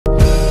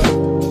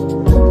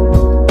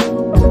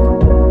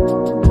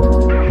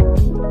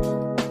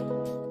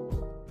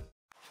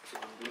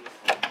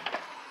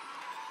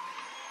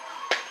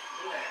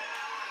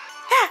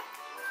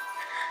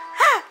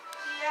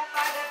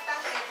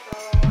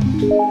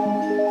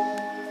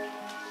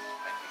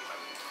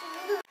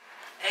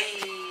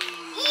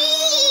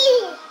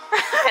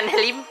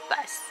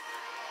Nalimpas.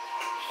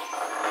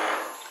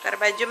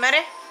 Taruh baju mari.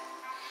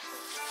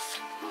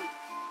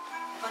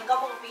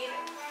 Engkau mau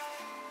pilih.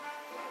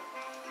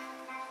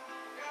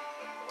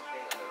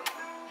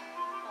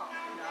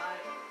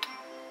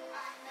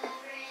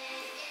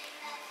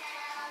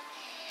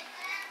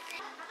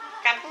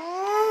 Kam.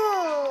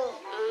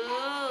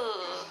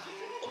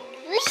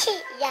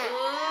 Ya.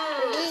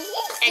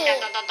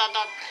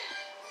 Tot.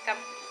 Kam.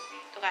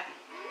 Tuh kan.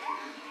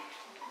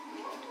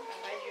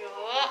 Baju.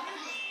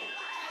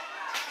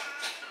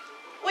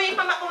 Uy,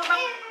 mama ko, mama.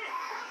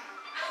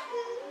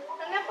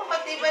 Kenapa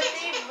kok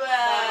tiba-tiba?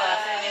 Bawa,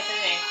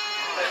 sini.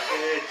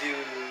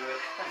 Terkejut.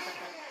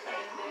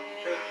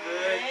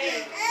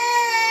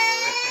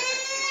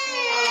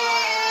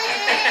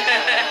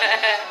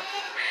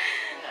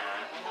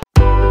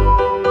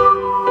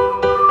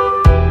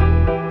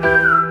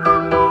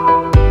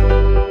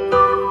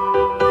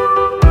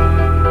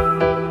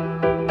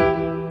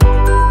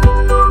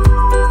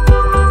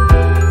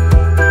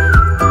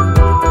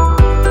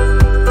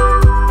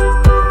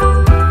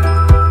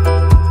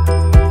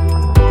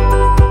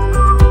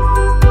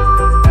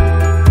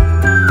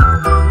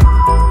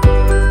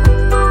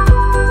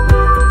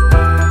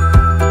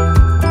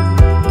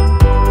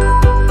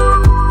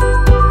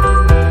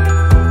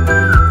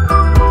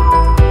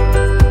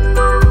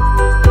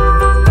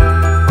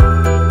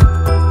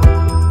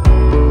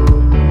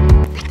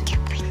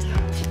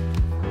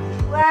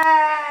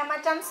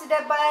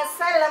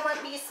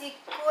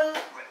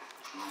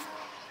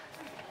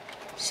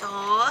 So,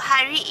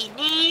 hari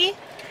ini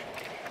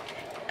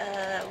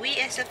we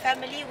as a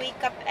family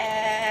wake up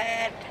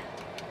at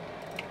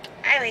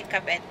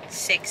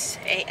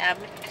 6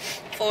 AM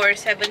for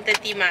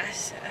 7:30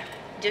 mass,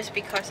 just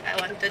because I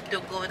wanted to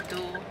go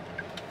to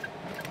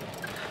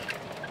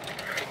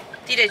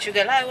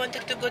I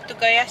wanted to go to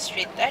Gaya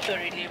Street. I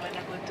don't really want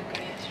to go to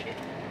Gaya Street,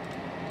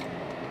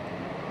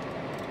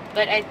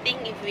 but I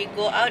think if we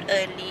go out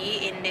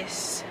early in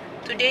this,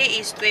 today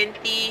is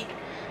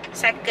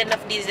 22nd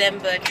of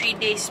December, 3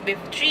 days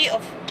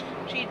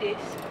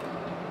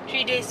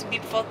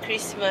before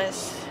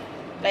Christmas.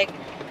 Like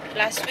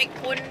last week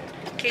pun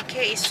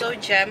KK is so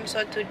jammed,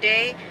 so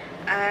today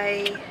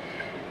I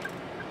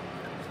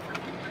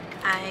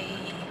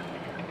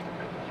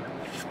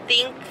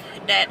think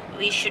that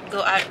we should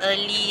go out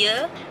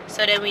earlier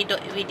so that we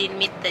didn't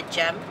meet the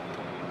jam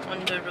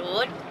on the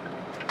road.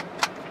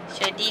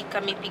 Jadi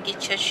kami pergi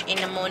church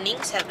in the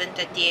morning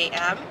 7:30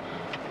 AM,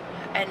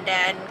 and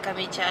then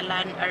kami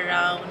jalan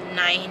around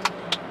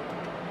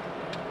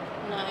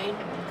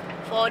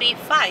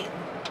 9:45.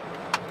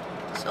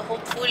 So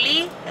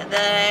hopefully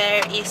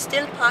there is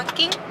still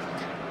parking.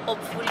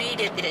 Hopefully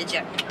dia tidak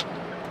jam,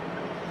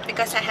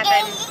 because I have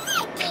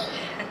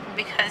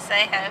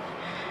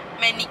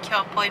manicure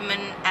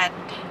appointment at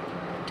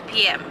 2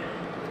 PM.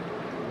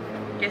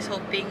 Just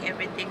hoping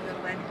everything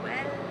will went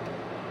well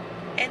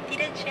and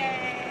tidak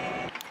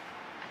jam.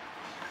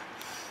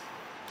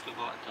 Tu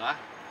bawa tu ah.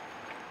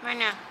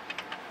 Mana?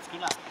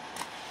 Sini lah.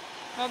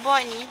 Mau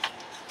bawa ni?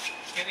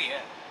 Scary ya.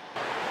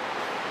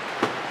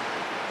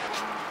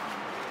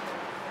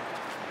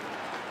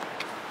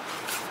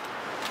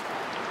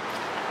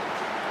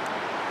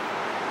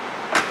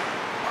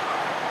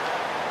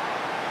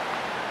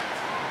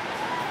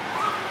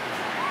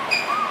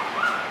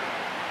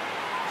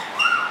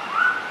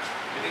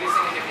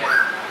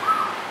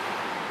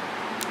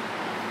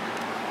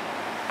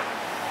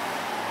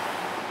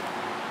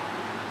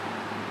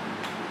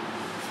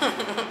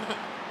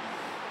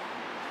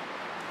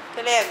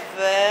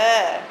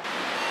 Clever.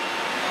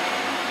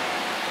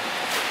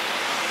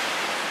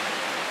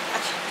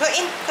 Go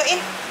in.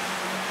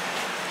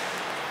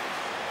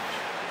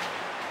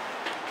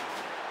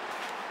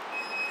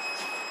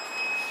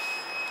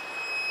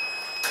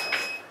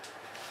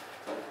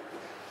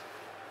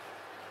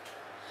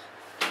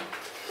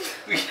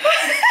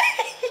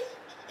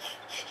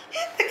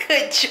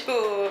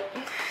 Terkejut.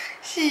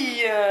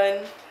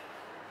 Sian.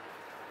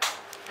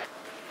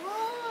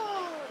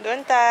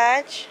 Don't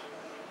touch.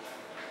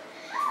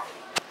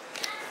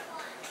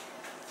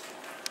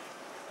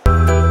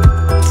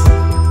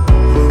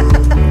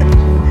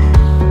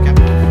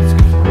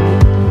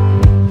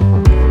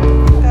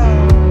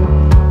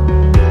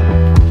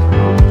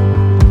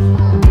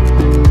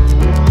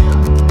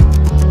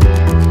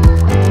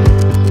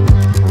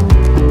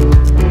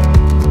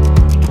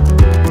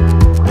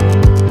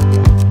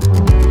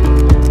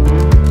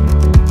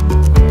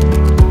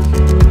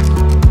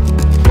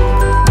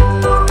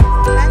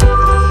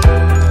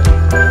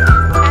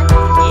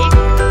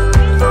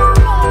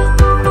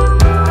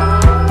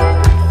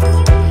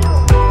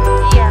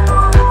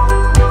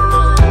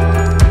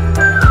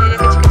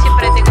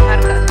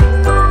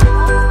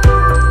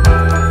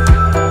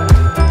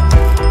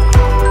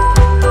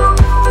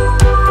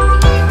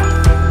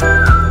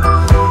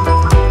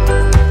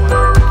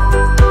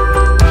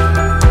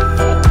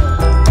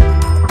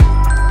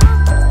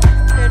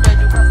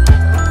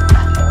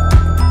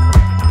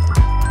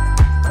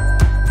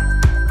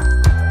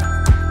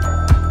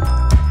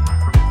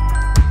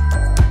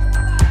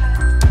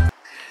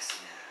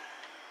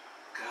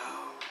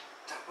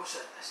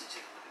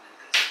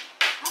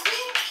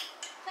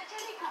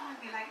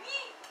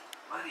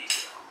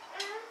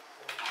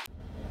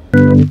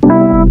 To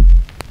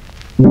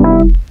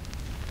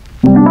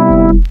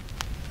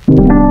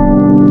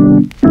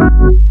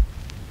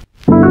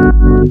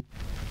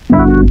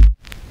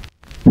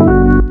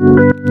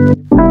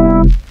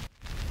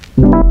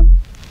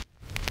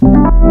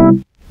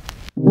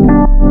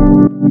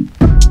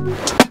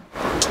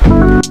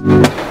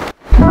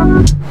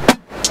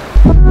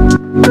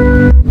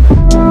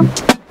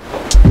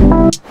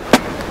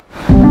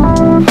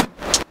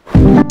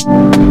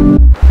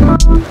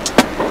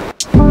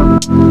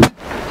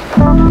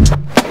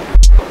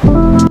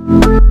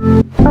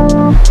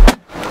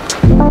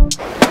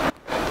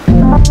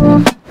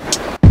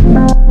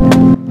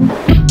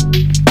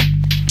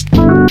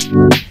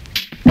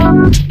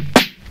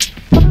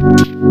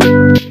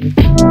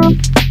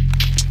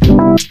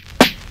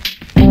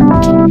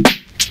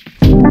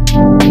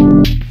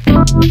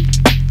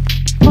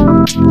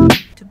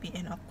be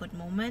an awkward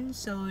moment,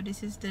 so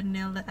this is the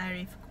nail that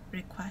I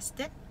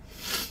requested.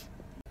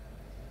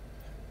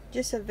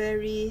 Just a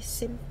very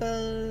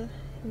simple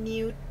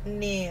nude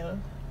nail.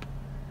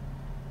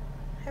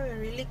 Have a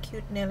really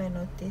cute nail, I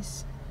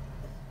noticed.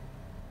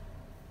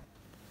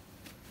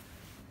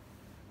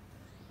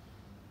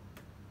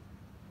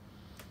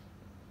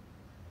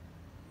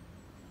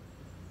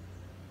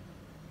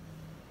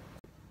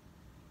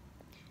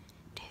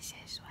 This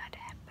is what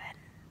happened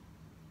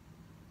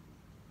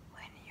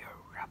when you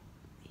rub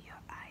your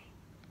eye.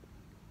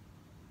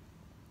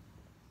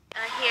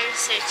 Here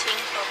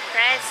searching for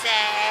present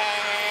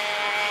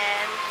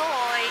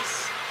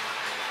toys.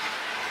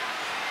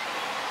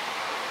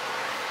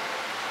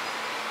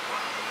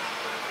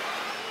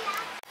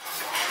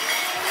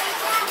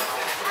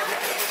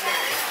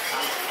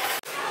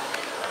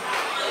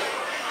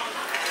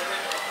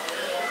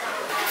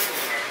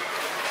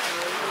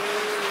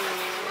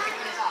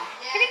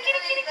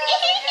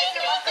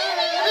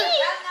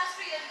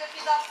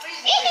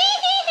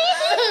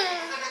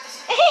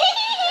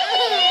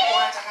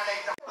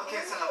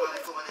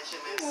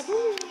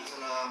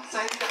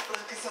 Saya tidak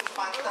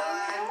berkesempatan